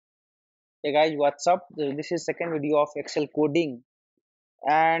Hey guys, what's up? This is second video of Excel coding,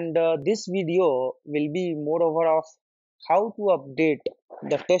 and this video will be moreover of how to update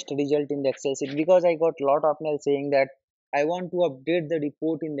the test result in the Excel sheet, because I got lot of mail saying that I want to update the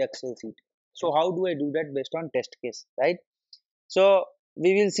report in the Excel sheet. So how do I do that based on test case, right? So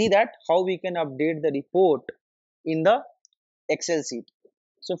we will see that how we can update the report in the Excel sheet.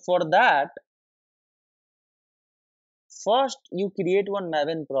 So for that, first you create one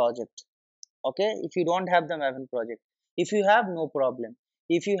Maven project. Okay, if you don't have the Maven project, if you have, no problem.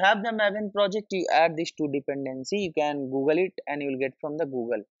 If you have the Maven project, you add these two dependency. You can Google it and you will get from the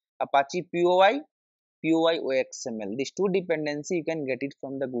Google Apache POI OXML. These two dependency you can get it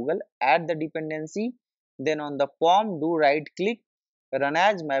from the Google. Add the dependency, then on the POM do right click, run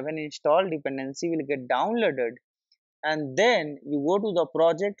as Maven install. Dependency will get downloaded, and then you go to the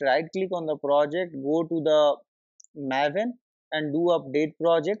project, right click on the project, go to the Maven and do update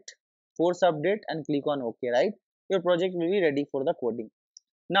project, force update and click on OK, right? Your project will be ready for the coding.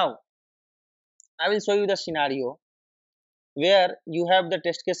 Now, I will show you the scenario where you have the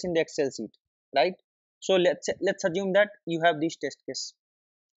test case in the Excel sheet, right? So let's assume that you have this test case.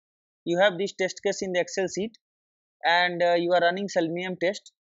 You have this test case in the Excel sheet, and you are running Selenium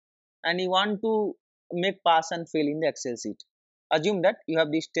test, and you want to make pass and fail in the Excel sheet. Assume that you have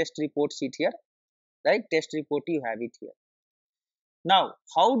this test report sheet here, right? Test report, you have it here. Now,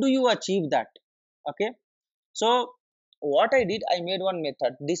 how do you achieve that? Okay, so what I did, I made one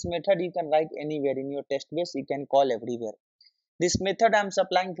method. This method you can write anywhere in your test base, you can call everywhere. This method I am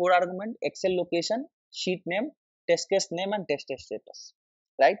supplying four argument: Excel location, sheet name, test case name and test status,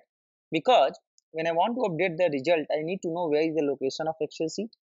 right? Because when I want to update the result, I need to know where is the location of Excel sheet,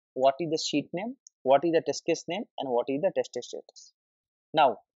 what is the sheet name, what is the test case name and what is the test status.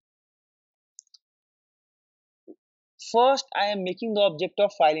 Now, first I am making the object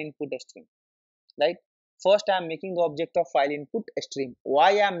of file input stream, right? First I am making the object of file input stream.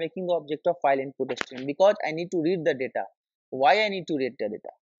 Why I am making the object of file input stream? Because I need to read the data. Why I need to read the data?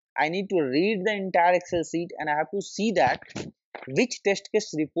 I need to read the entire Excel sheet and I have to see that which test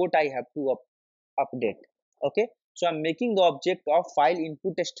case report I have to update. Okay, so I'm making the object of file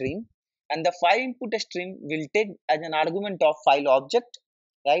input stream, and the file input stream will take as an argument of file object,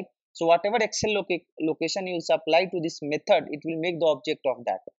 right? So whatever Excel location you will supply to this method, it will make the object of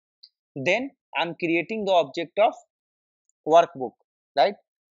that. Then I'm creating the object of workbook, right?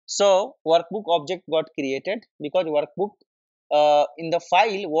 So workbook object got created because workbook, in the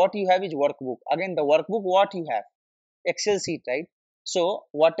file what you have is workbook. Again, the workbook what you have, Excel sheet, right? So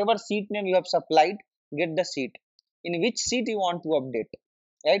whatever sheet name you have supplied, get the sheet, in which sheet you want to update,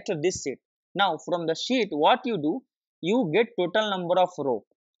 right? So this sheet. Now from the sheet, what you do, you get total number of row.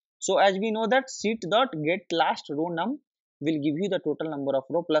 So as we know that sheet dot get last row num will give you the total number of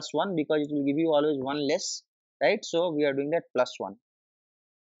row plus 1, because it will give you always one less, right? So we are doing that plus 1.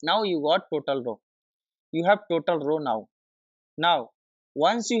 Now you got total row. You have total row now. Now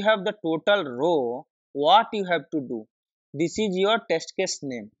once you have the total row, what you have to do? This is your test case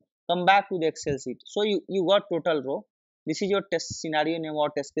name. Come back to the Excel sheet. So you got total row. This is your test scenario name or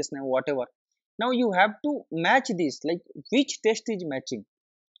test case name, whatever. Now you have to match this, like which test is matching.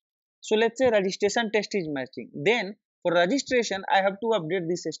 So let's say registration test is matching. Then for registration, I have to update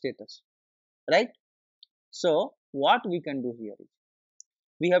this status, right? So what we can do here is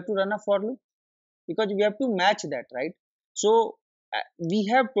we have to run a for loop, because we have to match that, right? So we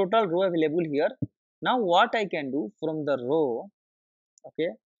have total row available here. Now what I can do from the row, okay?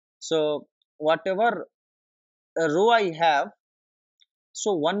 So whatever row I have,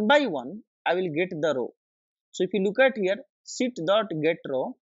 so one by one I will get the row. So if you look at here, sit dot get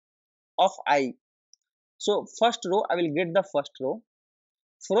row of I. So first row I will get the first row.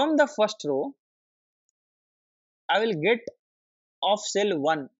 From the first row I will get of cell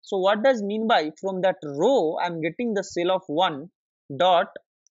 1. So what does mean by from that row I am getting the cell of 1 dot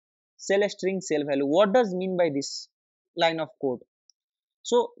cell string cell value? What does mean by this line of code?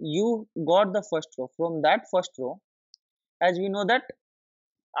 So you got the first row. From that first row, as we know that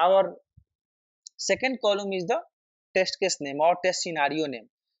our second column is the test case name or test scenario name.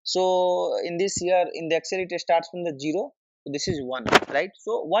 So in this here in the Excel it starts from the 0. So this is 1, right?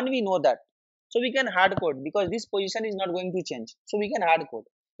 So 1 we know that. So we can hard code, because this position is not going to change. So we can hard code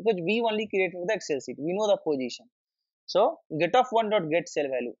because we only created the Excel sheet. We know the position. So get of 1 dot get cell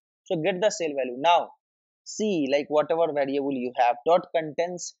value. So get the cell value. Now see, like whatever variable you have dot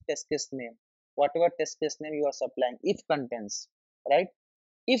contains test case name. Whatever test case name you are supplying, if contains, right?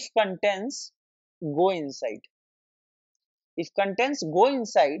 If contains, go inside. If contains, go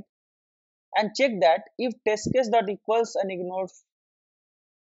inside and check that if test case dot equals and ignore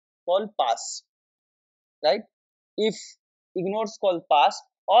called pass, right? If ignore is called pass,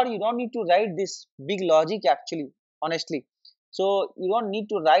 or you don't need to write this big logic actually, honestly. So you don't need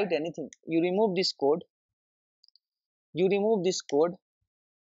to write anything. You remove this code. You remove this code.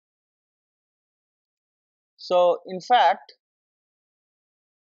 So in fact,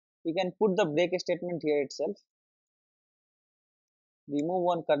 we can put the break statement here itself. Remove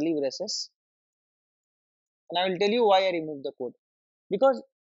one curly braces, and I will tell you why I remove the code. Because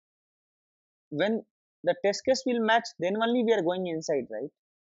when the test case will match, then only we are going inside, right?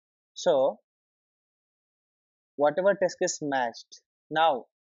 So whatever test case matched, now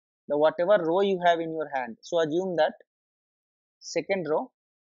the whatever row you have in your hand, so assume that second row,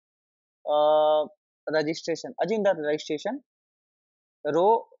 registration, assume that registration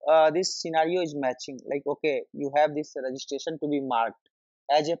row, this scenario is matching, like okay, you have this registration to be marked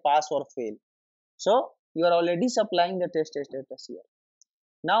as a pass or fail. So you are already supplying the test status here.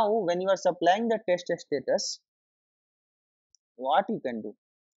 Now when you are supplying the test status, what you can do,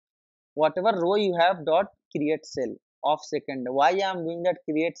 whatever row you have, dot create cell of second. Why I am doing that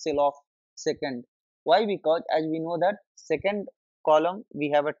create cell of second? Why? Because as we know that second column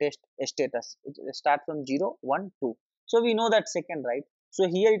we have a test status, it start from 0 1 2, so we know that second, right? So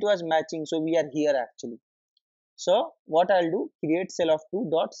here it was matching, so we are here actually. So what I'll do, create cell of 2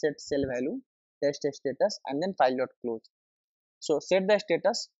 dot set cell value test status, and then file dot close. So set the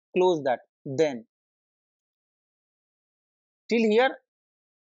status, close that. Then till here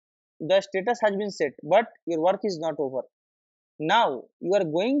the status has been set, but your work is not over. Now you are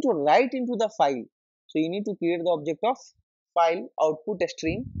going to write into the file. So you need to create the object of file output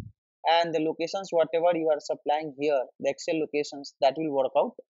stream, and the locations whatever you are supplying here, the Excel locations, that will work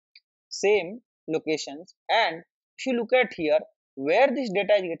out same locations. And if you look at here where this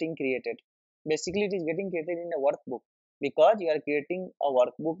data is getting created, basically it is getting created in the workbook, because you are creating a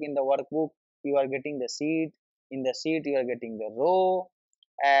workbook. In the workbook you are getting the sheet, in the sheet you are getting the row,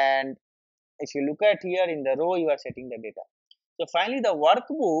 and if you look at here in the row you are setting the data. So finally the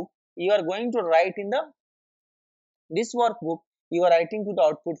workbook you are going to write in the this workbook, you are writing to the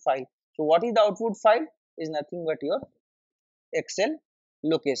output file. So what is the output file? Is nothing but your Excel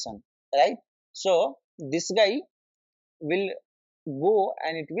location, right? So this guy will go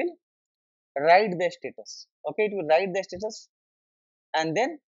and it will write the status. Okay, it will write the status and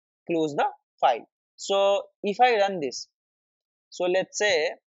then close the file. So if I run this, so let's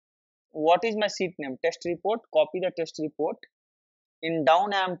say what is my sheet name? Test report. Copy the test report. In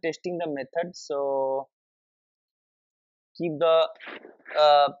down I am testing the method. So keep the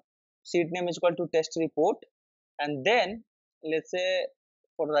sheet name is equal to test report, and then let's say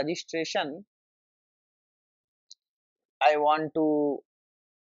for registration I want to,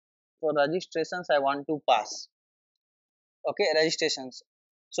 for registrations I want to pass. Okay, registrations.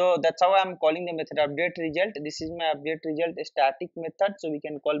 So that's how I'm calling the method update result. This is my update result static method, so we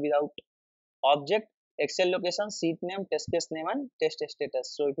can call without object, Excel location, sheet name, test case name, and test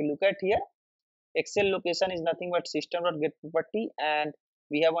status. So if you look at here, Excel location is nothing but system.get property, and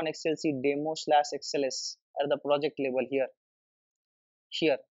we have one Excel sheet demo slash xls at the project level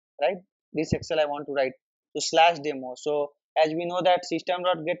here, right? This Excel I want to write, so slash demo. So as we know that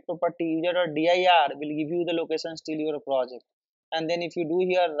system.get property user.dir will give you the location till your project. And then if you do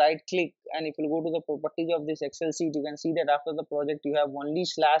here right click, and if you go to the properties of this Excel sheet, you can see that after the project you have only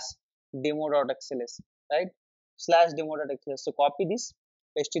slash demo.xls, right? Slash demo.xls. So copy this,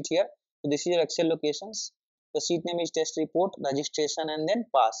 paste it here. So this is your Excel locations. The sheet name is test report, registration, and then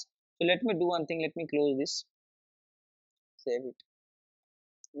pass. So let me do one thing, let me close this, save it.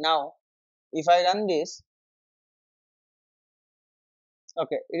 Now if I run this,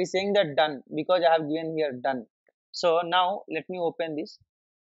 okay, it is saying that done, because I have given here done. So now let me open this.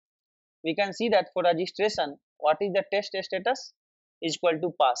 We can see that for registration, what is the test status is equal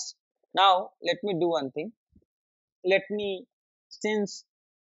to pass. Now let me do one thing. Let me, since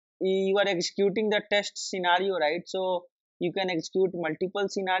you are executing the test scenario, right? So you can execute multiple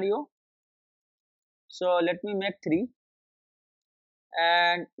scenario. So let me make 3,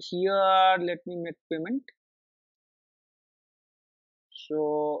 and here let me make payment.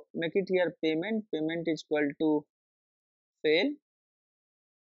 So make it here payment. Payment is equal to fail,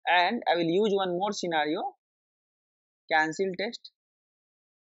 and I will use one more scenario, cancel test.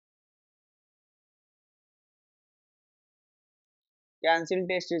 Cancel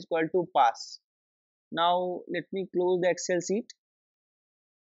test is equal to pass. Now let me close the Excel sheet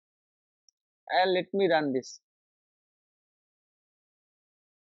and let me run this.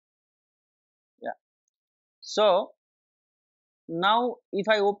 Yeah. So now if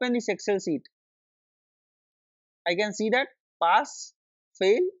I open this Excel sheet, I can see that pass,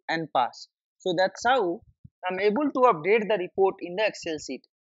 fail and pass. So that's how I'm able to update the report in the Excel sheet.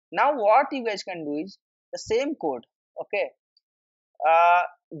 Now what you guys can do is the same code. Okay, uh,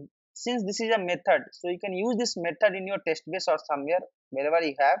 since this is a method, so you can use this method in your test base or somewhere wherever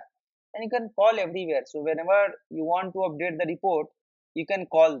you have, and you can call everywhere. So whenever you want to update the report, you can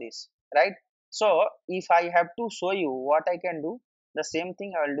call this, right? So if I have to show you what I can do, the same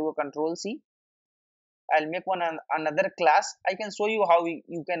thing, I will do a control C. I'll make another class. I can show you how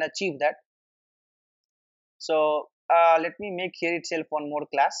you can achieve that. So let me make here itself one more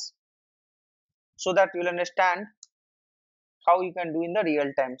class so that you'll understand how you can do in the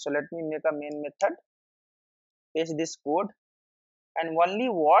real time. So let me make a main method, paste this code, and only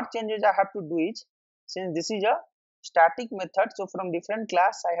what changes I have to do is, since this is a static method, so from different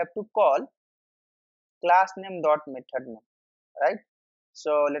class I have to call class name dot method name, right?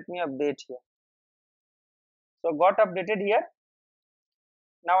 So let me update here. So got updated here.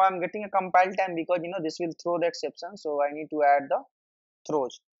 Now I'm getting a compile time because this will throw the exception, so I need to add the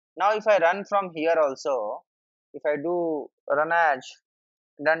throws. Now if I run from here also, if I do run as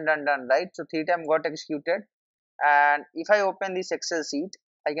done, right? So 3 times got executed, and if I open this Excel sheet,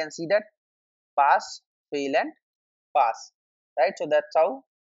 I can see that pass, fail and pass, right? So that's how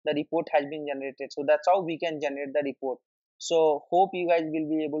the report has been generated. So that's how we can generate the report. So hope you guys will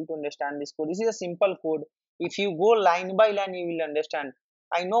be able to understand this code. This is a simple code. If you go line by line, you will understand.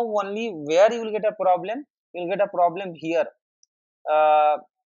 I know only where you will get a problem. You will get a problem here, uh,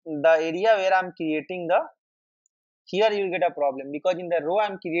 the area where I'm creating the, here you will get a problem because in the row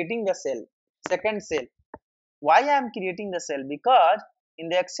I'm creating the cell, second cell. Why I'm creating the cell? Because in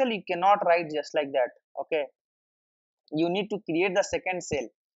the Excel you cannot write just like that. Okay, you need to create the second cell.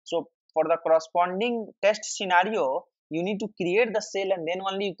 So for the corresponding test scenario, you need to create the cell and then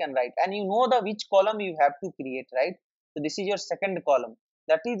only you can write, and you know the which column you have to create, right? So this is your second column.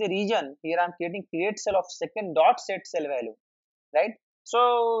 That is the reason here I'm creating create cell of second dot set cell value, right?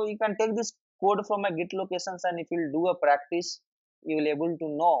 So you can take this code from my git locations, and if you do a practice, you will able to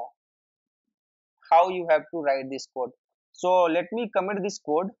know how you have to write this code. So let me commit this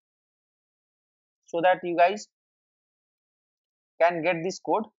code so that you guys can get this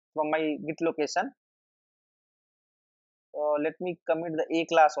code from my git location. Let me commit the a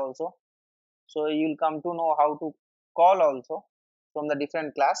class also, so you'll come to know how to call also from the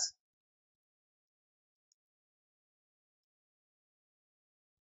different class.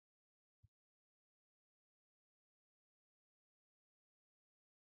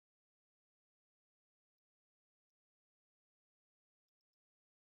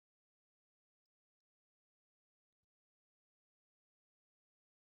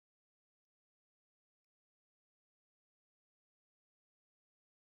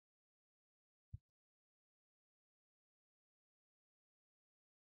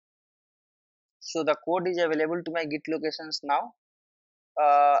 So the code is available to my git locations now.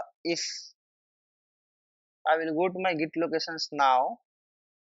 If I will go to my git locations now,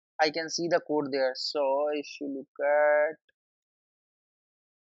 I can see the code there. So if you look at,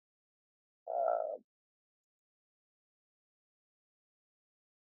 uh,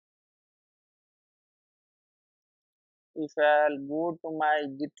 if I'll go to my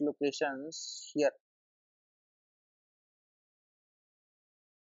git locations here,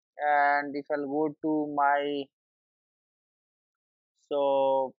 and if I'll go to my,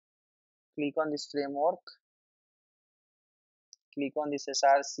 so click on this framework, click on this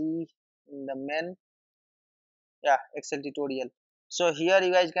src in the main, yeah, Excel tutorial. So here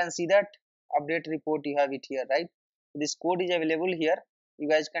you guys can see that update report, you have it here, right? This code is available here. You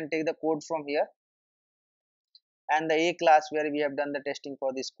guys can take the code from here, and the a class where we have done the testing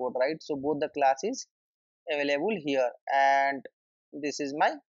for this code, right? So both the classes available here, and this is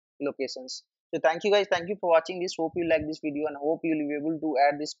my locations. So thank you guys, thank you for watching this. Hope you like this video and hope you will be able to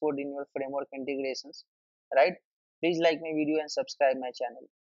add this code in your framework integrations, right? Please like my video and subscribe my channel.